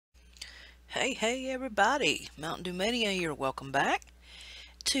Hey everybody, Mntdewmania here. Welcome back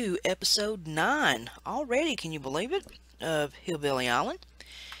to episode 9 already, can you believe it, of HillBilly Island.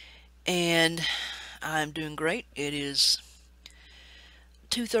 And I'm doing great. It is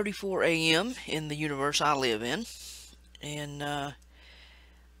 2:34 a.m. in the universe I live in. And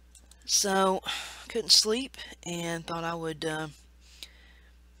so couldn't sleep and thought I would do a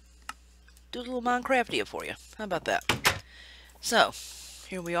little Minecraftia for you. How about that? So,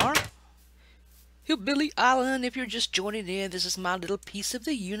 here we are. HillBilly Island, if you're just joining in, this is my little piece of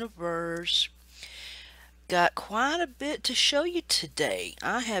the universe. Got quite a bit to show you today.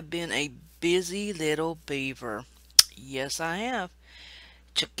 I have been a busy little beaver. Yes, I have.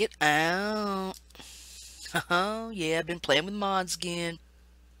 Check it out. Oh, yeah, I've been playing with mods again.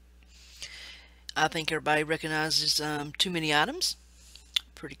 I think everybody recognizes too many items.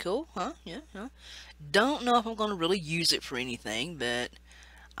 Pretty cool, huh? Yeah, huh? Don't know if I'm going to really use it for anything, but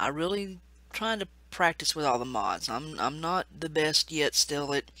I really trying to practice with all the mods. I'm not the best yet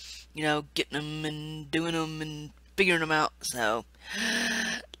still at, getting them and doing them and figuring them out. So,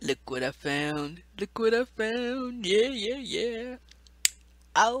 look what I found. Look what I found. Yeah.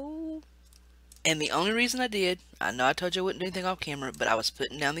 Oh. And the only reason I know I told you I wouldn't do anything off camera, but I was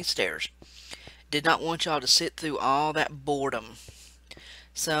putting down these stairs. Did not want y'all to sit through all that boredom.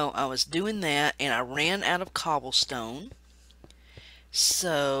 So I was doing that and I ran out of cobblestone.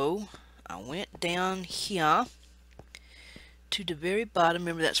 So I went down here to the very bottom.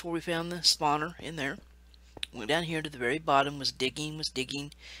 Remember, that's where we found the spawner in there. Went down here to the very bottom, was digging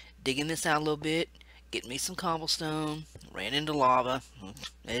this out a little bit, getting me some cobblestone, ran into lava,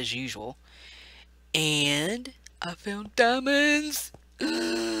 as usual, and I found diamonds.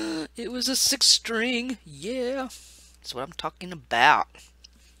 It was a 6-string. Yeah, that's what I'm talking about.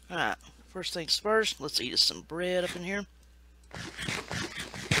 Alright, first things first, let's eat us some bread up in here.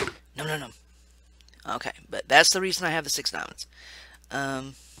 No. Okay, but that's the reason I have the 6 diamonds.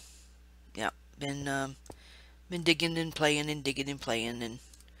 Yeah, been digging and playing and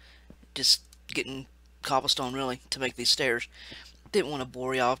just getting cobblestone really to make these stairs. Didn't want to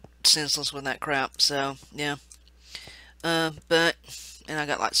bore y'all senseless with that crap, so yeah. And I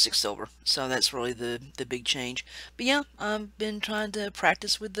got like 6 silver, so that's really the big change. But yeah, I've been trying to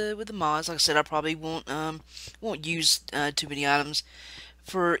practice with the mods. Like I said, I probably won't use too many items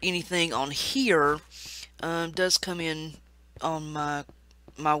for anything on here. Does come in on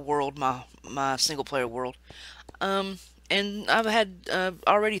my world, my single player world. And I've had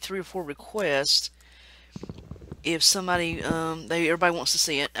already 3 or 4 requests. If somebody everybody wants to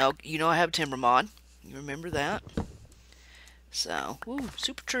see it. Oh, I have a timber mod. You remember that? So, woo,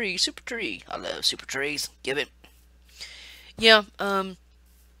 super tree. I love super trees. Give it. Yeah, had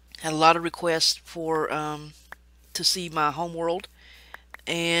a lot of requests for to see my home world,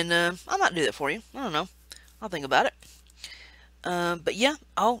 and I might do that for you. I don't know. I'll think about it. But yeah.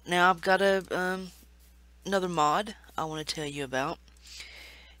 Oh, now I've got another mod I want to tell you about,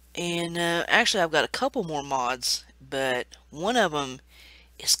 and actually I've got a couple more mods, but one of them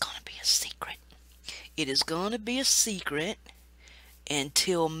is gonna be a secret. It is gonna be a secret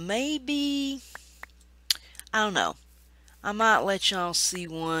until maybe, I don't know, I might let y'all see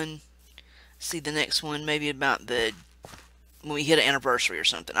the next one, maybe about when we hit an anniversary or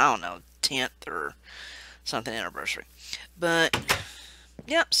something. I don't know, 10th or something anniversary. But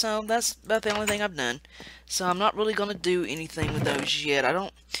yeah, so that's about the only thing I've done. So I'm not really gonna do anything with those yet. I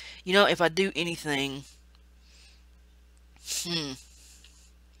don't, if I do anything, you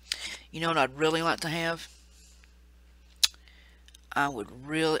know what I'd really like to have? I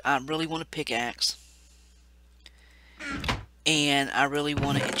really want a pickaxe, and I really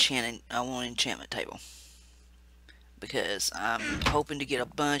want an enchantment table, because I'm hoping to get a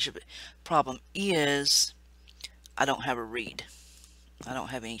bunch of it. Problem is, I don't have a reed. I don't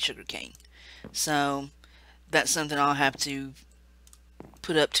have any sugarcane, so that's something I'll have to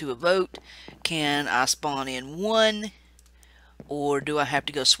put up to a vote. Can I spawn in one, or do I have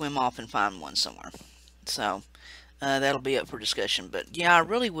to go swim off and find one somewhere? So that'll be up for discussion. But yeah, I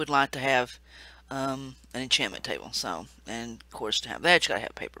really would like to have an enchantment table. So, and of course, to have that, you gotta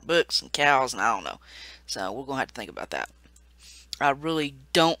have paper books and cows, and I don't know. So we're gonna have to think about that. I really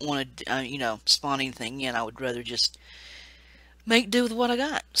don't want to, spawn anything in. I would rather just make do with what I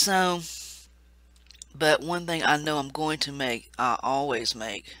got. So, but one thing I know I'm going to make, I always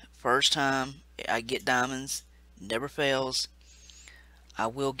make, first time I get diamonds, never fails. I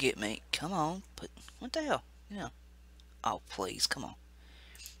will get me. Come on, what the hell? Oh, please, come on.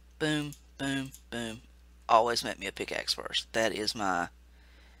 Boom. Always make me a pickaxe first. That is my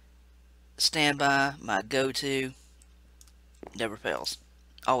standby, my go-to. Never fails.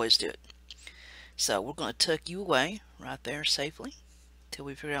 Always do it. So we're going to tuck you away right there safely till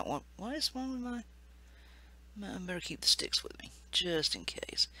we figure out what is wrong with my... I better keep the sticks with me just in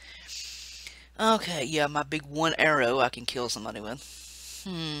case. Okay, yeah, my big one arrow I can kill somebody with.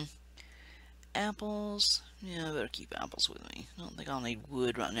 Apples. Yeah, I better keep apples with me. I don't think I'll need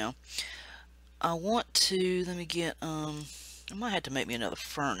wood right now. I want to, let me get, I might have to make me another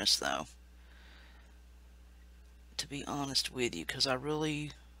furnace, though. To be honest with you, because I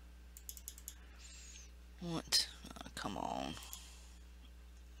really want, come on.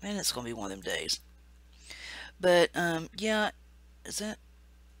 Man, it's going to be one of them days. But, yeah, is that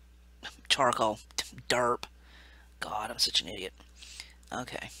charcoal? Derp. God, I'm such an idiot.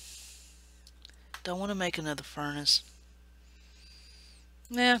 Okay. Don't want to make another furnace.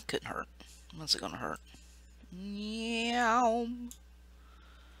 Nah, couldn't hurt. What's it gonna hurt? Yeah.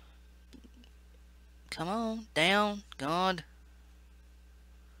 Come on, down, God.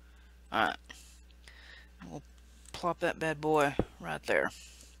 Alright. We'll plop that bad boy right there.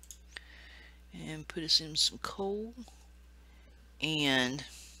 And put us in some coal. And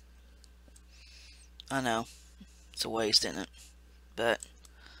I know, it's a waste, isn't it? But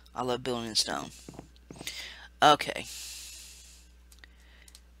I love building in stone. Okay.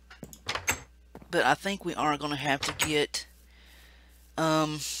 But I think we are going to have to get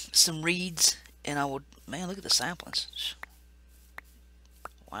some reeds, and I would... Man, look at the saplings.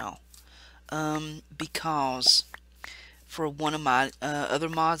 Wow. Because for one of my other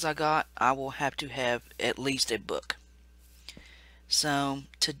mods I got, I will have to have at least a book. So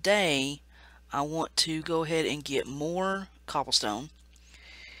today I want to go ahead and get more cobblestone,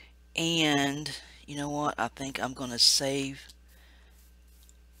 and you know what, I think I'm going to save...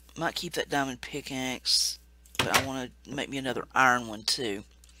 Might keep that diamond pickaxe, but I want to make me another iron one too.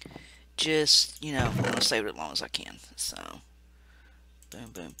 Just, you know, I'm going to save it as long as I can. So, boom,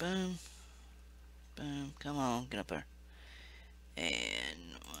 boom, boom. Boom. Come on, get up there.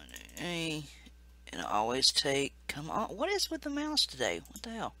 And and I always take... Come on. What is with the mouse today? What the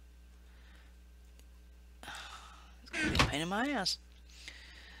hell? It's going to be a pain in my ass.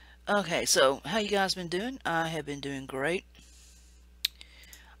 Okay, so how you guys been doing? I have been doing great.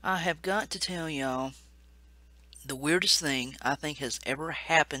 I have got to tell y'all, the weirdest thing I think has ever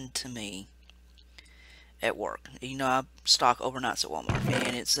happened to me at work. You know, I stock overnights at Walmart,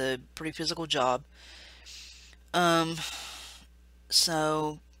 and it's a pretty physical job.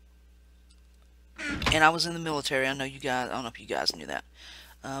 So, and I was in the military. I know you guys, I don't know if you guys knew that.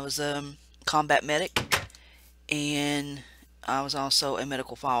 I was a combat medic, and I was also a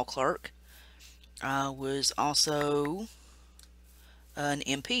medical file clerk. I was also an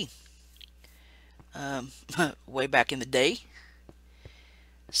MP way back in the day.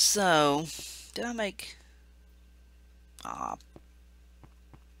 So, did I make...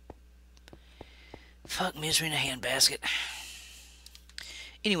 fuck misery in a handbasket.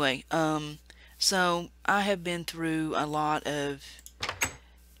 Anyway, so I have been through a lot of...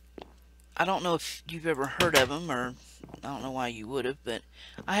 I don't know if you've ever heard of them, or I don't know why you would have, but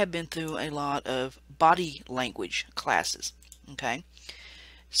I have been through a lot of body language classes. Okay?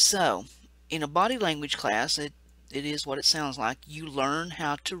 So, in a body language class, it is what it sounds like. You learn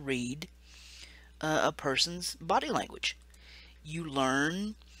how to read a person's body language. You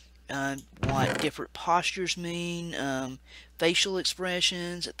learn what different postures mean, facial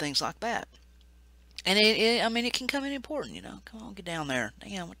expressions, things like that. And I mean, it can come in important, you know. Come on, get down there.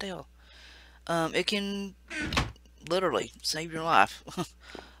 Damn, what the hell? It can literally save your life.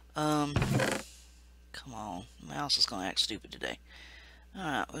 Come on, the mouse is going to act stupid today.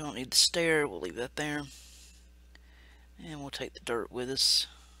 Alright, we don't need the stair. We'll leave that there. And we'll take the dirt with us.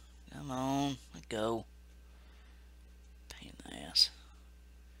 Come on, let go. Pain in the ass.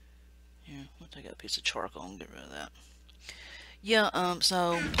 Here, we'll take out a piece of charcoal and get rid of that. Yeah,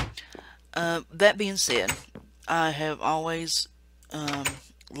 so, that being said, I have always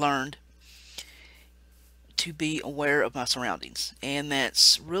learned to be aware of my surroundings. And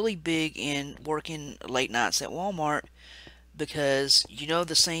that's really big in working late nights at Walmart, because you know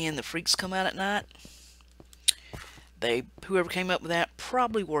the saying, the freaks come out at night? Whoever came up with that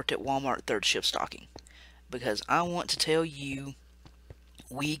probably worked at Walmart third shift stocking, because I want to tell you,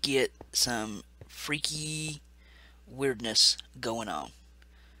 we get some freaky weirdness going on.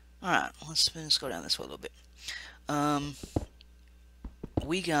 Alright, let's go down this way a little bit.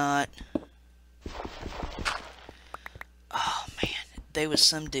 We got... Oh man, there was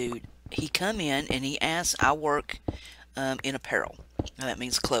some dude. He come in and he asked, I work in apparel. Now, that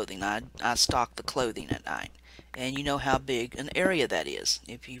means clothing. I stock the clothing at night. And you know how big an area that is.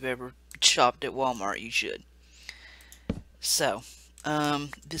 If you've ever shopped at Walmart, you should. So,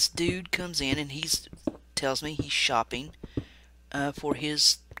 This dude comes in and tells me he's shopping for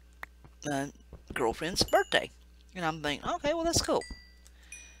his uh, girlfriend's birthday. And I'm thinking, okay, well, that's cool.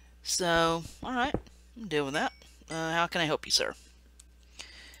 So, alright, I'm dealing with that. How can I help you, sir?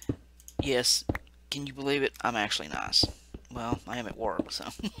 Yes, can you believe it? I'm actually nice. Well, I am at work, so.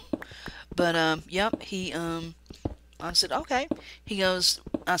 But, yep, I said, okay.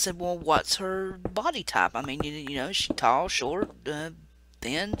 I said, well, what's her body type? I mean, you know, is she tall, short,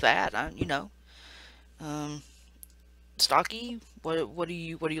 thin, fat? Um, stocky? What are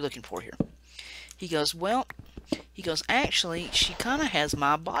you looking for here? He goes, well, actually, she kind of has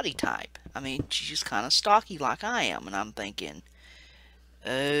my body type. I mean, she's just kind of stocky like I am. And I'm thinking,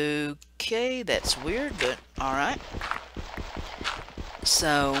 okay, that's weird, but alright.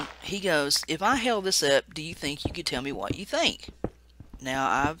 So, he goes, if I held this up, do you think you could tell me what you think?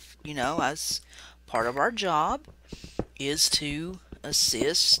 Now, as part of our job is to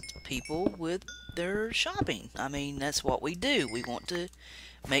assist people with their shopping. I mean, that's what we do. We want to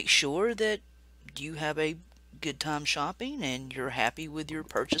make sure that you have a good time shopping and you're happy with your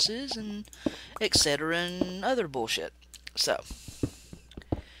purchases and etc. and other bullshit. So,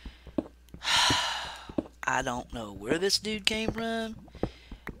 I don't know where this dude came from,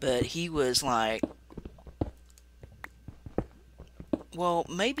 but he was like, well,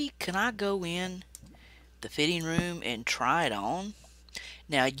 maybe can I go in the fitting room and try it on?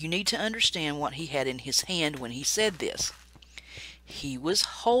 Now, you need to understand what he had in his hand when he said this. He was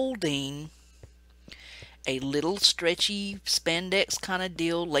holding a little stretchy spandex kind of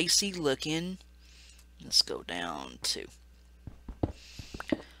deal, lacy looking. Let's go down to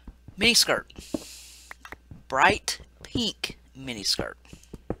mini skirt. Bright pink mini skirt.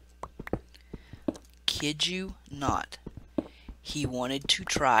 Kid you not. He wanted to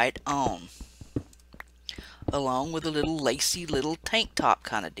try it on, along with a little lacy little tank top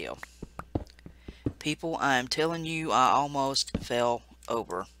kind of deal. People, I am telling you, I almost fell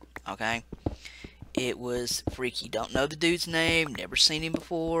over, okay? It was freaky. Don't know the dude's name, never seen him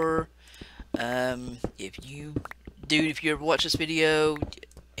before. If you ever watch this video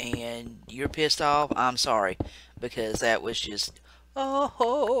and you're pissed off, I'm sorry, because that was just,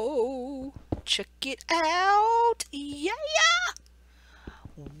 oh, check it out, yeah!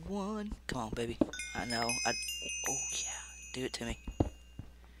 One, come on, baby. I know. Oh yeah, do it to me.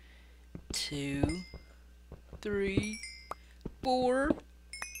 2, 3, 4,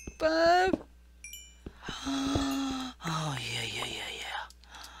 5. Oh yeah.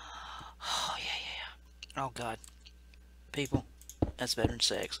 Oh yeah. Oh God, people, that's better than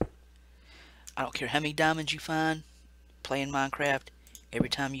sex. I don't care how many diamonds you find playing Minecraft. Every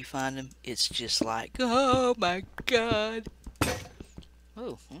time you find them, it's just like, oh my God.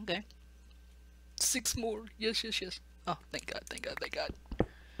 Oh, okay. 6 more. Yes. Oh, thank God.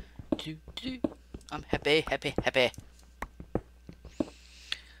 I'm happy.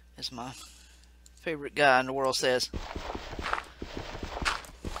 As my favorite guy in the world says.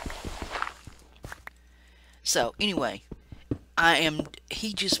 So, anyway,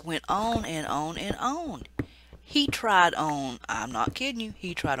 he just went on and on and on. He tried on, I'm not kidding you,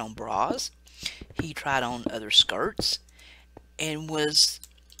 he tried on bras. He tried on other skirts. And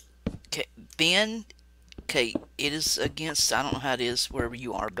then, okay, it is against, I don't know how it is wherever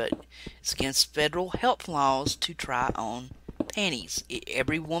you are, but it's against federal health laws to try on panties.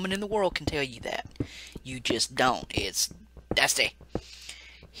 Every woman in the world can tell you that. You just don't. It's nasty.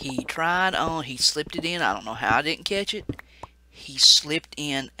 He tried on, he slipped it in, I don't know how I didn't catch it. He slipped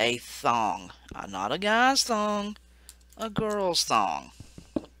in a thong. Not a guy's thong, a girl's thong.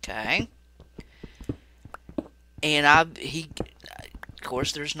 Okay? And of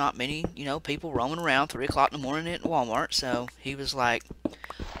course, there's not many, people roaming around 3 o'clock in the morning at Walmart. So he was like,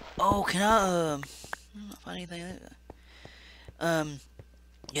 "Oh, can I don't find anything?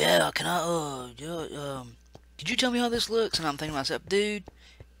 Yeah, can I did you tell me how this looks?" And I'm thinking to myself, dude,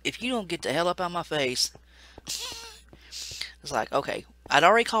 if you don't get the hell up out of my face, it's like, okay. I'd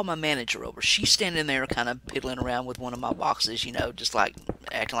already called my manager over. She's standing there kind of piddling around with one of my boxes, just like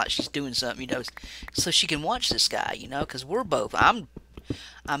acting like she's doing something, so she can watch this guy, because we're both, now,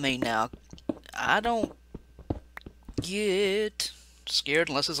 I don't get scared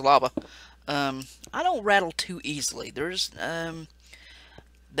unless it's lava. I don't rattle too easily.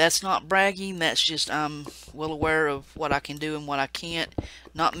 That's not bragging, that's just, I'm well aware of what I can do and what I can't.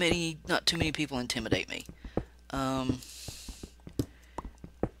 Not too many people intimidate me.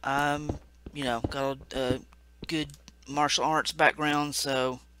 Got a good martial arts background,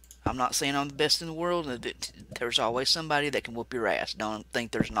 so I'm not saying I'm the best in the world. There's always somebody that can whoop your ass. Don't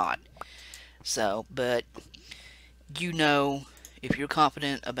think there's not. So, but, If you're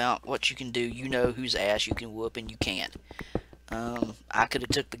confident about what you can do, you know whose ass you can whoop and you can't. I could have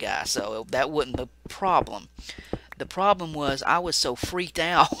took the guy, so that wasn't the problem. The problem was I was so freaked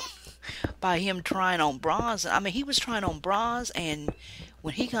out by him trying on bras. I mean, he was trying on bras, and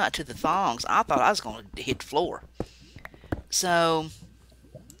when he got to the thongs, I thought I was going to hit the floor. So,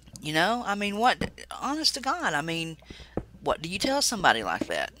 I mean, what, honest to God, I mean, what do you tell somebody like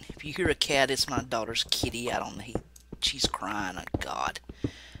that? If you hear a cat, it's my daughter's kitty. I don't know. She's crying. Oh, God.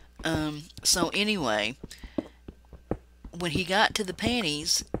 So anyway, when he got to the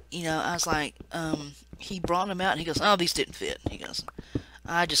panties, I was like, he brought them out, and he goes, oh, these didn't fit. He goes,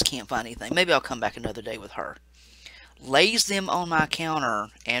 I just can't find anything. Maybe I'll come back another day with her. Lays them on my counter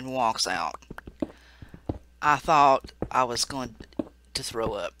and walks out. I thought I was going to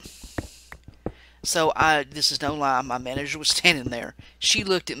throw up. So this is no lie, my manager was standing there. She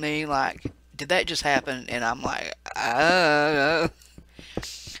looked at me like, did that just happen? And I'm like,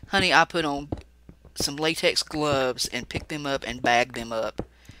 honey, I put on some latex gloves and picked them up and bagged them up.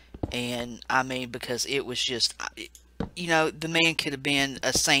 And I mean, because it was just, the man could have been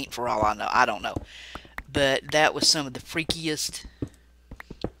a saint for all I know. I don't know. But that was some of the freakiest.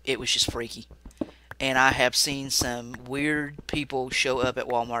 It was just freaky. And I have seen some weird people show up at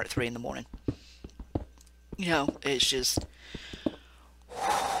Walmart at 3 in the morning. It's just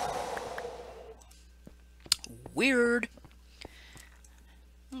weird.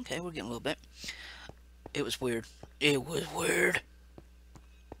 Okay, we're getting a little bit. It was weird. It was weird.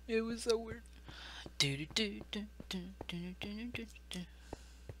 It was so weird. Okay.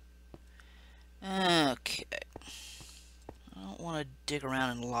 I don't want to dig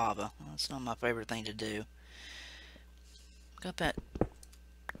around in lava. That's not my favorite thing to do. Got that.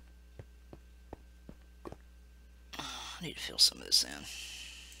 I need to fill some of this in.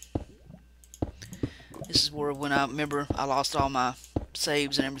 This is where, when I remember, I lost all my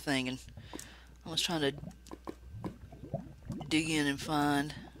saves and everything, and I was trying to dig in and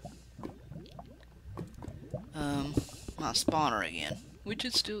find my spawner again, which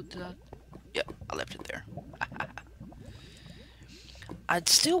is still, yep, I left it there. I'd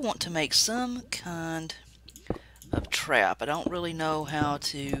still want to make some kind of trap. I don't really know how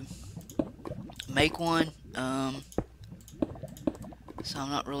to make one, so I'm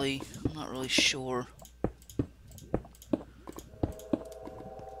not really sure.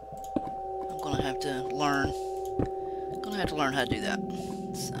 I'm gonna have to learn how to do that.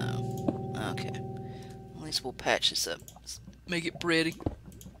 So, okay. At least we'll patch this up. Let's make it pretty.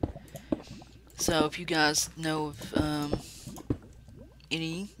 So if you guys know of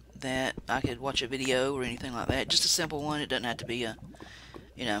any that I could watch a video or anything like that, just a simple one. It doesn't have to be a,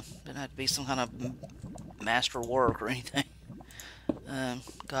 doesn't have to be some kind of master work or anything.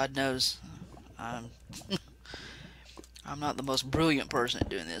 God knows, I'm not the most brilliant person at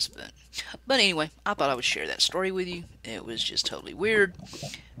doing this, but anyway, I thought I would share that story with you. It was just totally weird,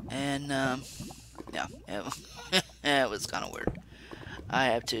 and yeah, it was kind of weird. I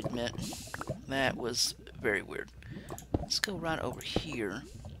have to admit, that was very weird. Let's go right over here.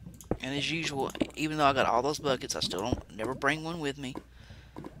 And as usual, even though I got all those buckets, I still never bring one with me.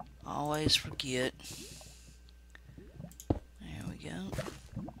 Always forget. There we go.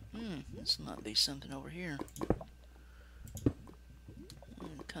 This might be something over here.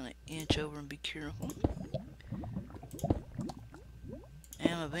 Kind of inch over and be careful.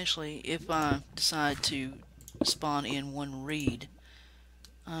 And eventually, if I decide to spawn in one reed,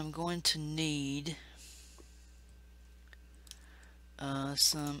 I'm going to need I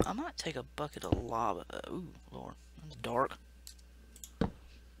might take a bucket of lava. Ooh, Lord, it's dark.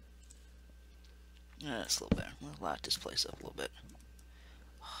 That's a little better. Let's light this place up a little bit.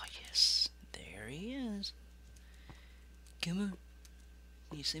 Oh, yes. There he is. Come on.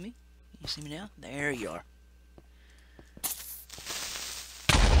 Can you see me? Can you see me now? There you are.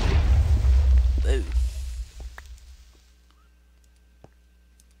 Boo.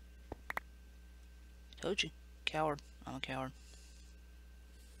 Told you. Coward. I'm a coward.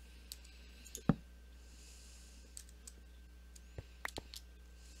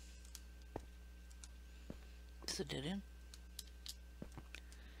 Is it dead end?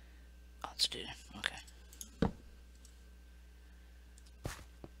 Oh, it's dead end. Okay.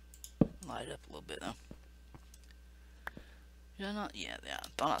 Light up a little bit though. Did I not? Yeah, I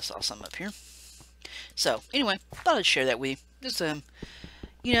thought I saw something up here. So, anyway, thought I'd share that with you. Just, a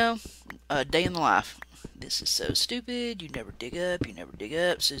day in the life. This is so stupid. You never dig up. You never dig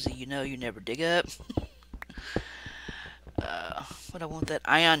up. Susie, you never dig up. But I want that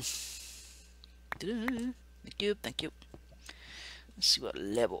iron. Thank you, thank you. Let's see what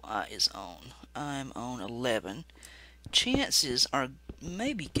level I is on. I'm on 11. chances are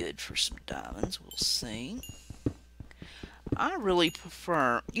maybe good for some diamonds. We'll see. I really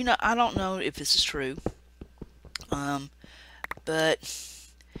prefer, you know, I don't know if this is true, but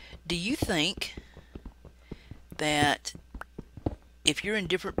do you think that if you're in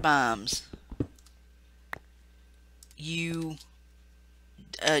different biomes, you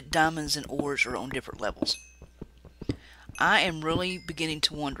diamonds and ores are on different levels? I am really beginning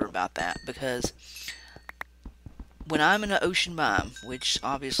to wonder about that, because when I'm in an ocean biome, which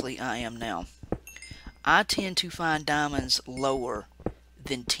obviously I am now, I tend to find diamonds lower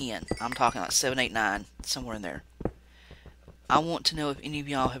than 10. I'm talking like 7, 8, 9, somewhere in there. I want to know if any of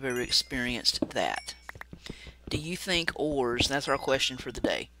y'all have ever experienced that. Do you think ores, that's our question for the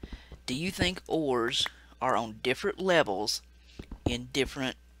day, do you think ores are on different levels in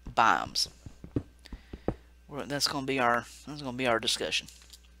different biomes? Well, that's going to be our discussion.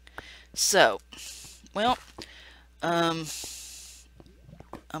 So, well, I'm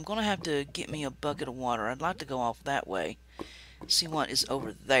going to have to get me a bucket of water. I'd like to go off that way, see what is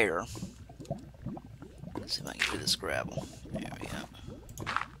over there. Let's see if I can do this gravel. There we go.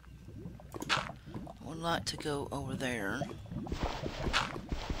 I would like to go over there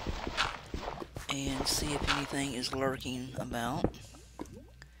and see if anything is lurking about.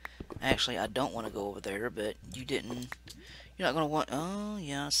 Actually, I don't want to go over there, but you're not going to want, oh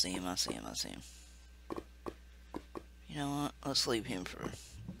yeah, I see him. You know what, let's leave him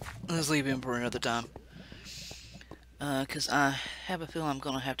for another time. Because I have a feeling I'm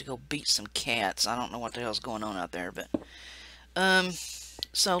going to have to go beat some cats. I don't know what the hell's going on out there, but,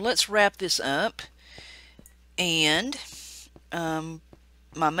 so let's wrap this up. And,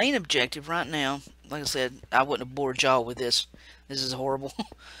 my main objective right now, like I said, I wouldn't have bored y'all with this. This is horrible,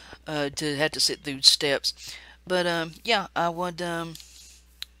 to have to sit through steps. But, yeah, I would, you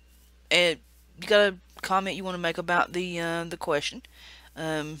got a comment you want to make about the question,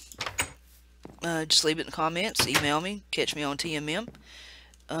 just leave it in the comments, email me, catch me on TMM.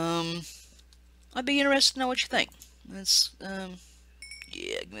 I'd be interested to know what you think. Let's, yeah,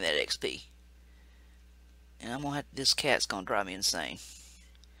 give me that XP. And I'm gonna have, this cat's gonna drive me insane.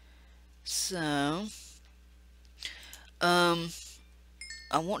 So, I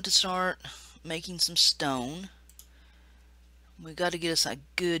want to start making some stone. We got to get us a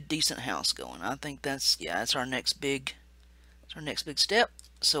good, decent house going. I think that's, yeah, that's our next big step.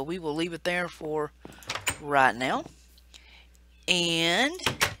 So we will leave it there for right now. And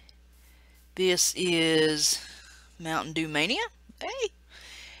this is Mntdewmania. Hey.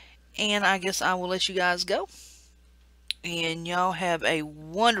 And I guess I will let you guys go. And y'all have a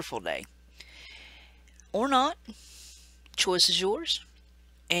wonderful day. Or not. Choice is yours.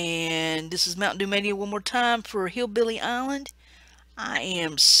 And this is Mntdewmania one more time for HillBilly Island. I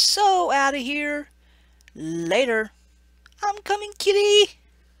am so out of here. Later. I'm coming, kitty.